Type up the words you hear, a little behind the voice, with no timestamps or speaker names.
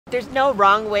There's no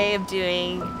wrong way of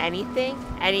doing anything.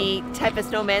 Any type of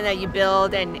snowman that you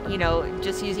build and,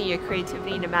 just using your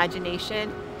creativity and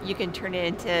imagination, you can turn it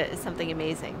into something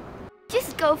amazing.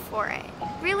 Just go for it.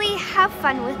 Really have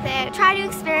fun with it. Try to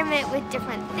experiment with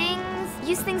different things.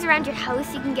 Use things around your house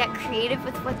so you can get creative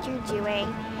with what you're doing.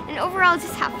 And overall,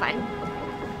 just have fun.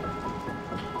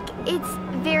 It's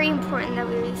very important that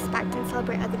we respect and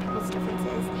celebrate other people's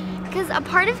differences, because a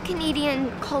part of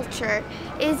Canadian culture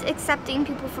is accepting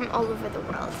people from all over the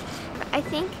world. I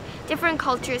think different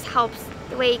cultures helps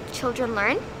the way children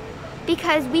learn,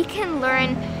 because we can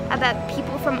learn about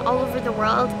people from all over the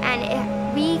world,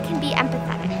 and we can be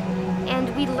empathetic,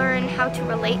 and we learn how to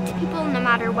relate to people no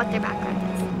matter what their background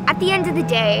is. At the end of the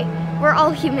day, we're all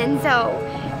human, so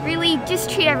really just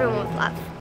treat everyone with love.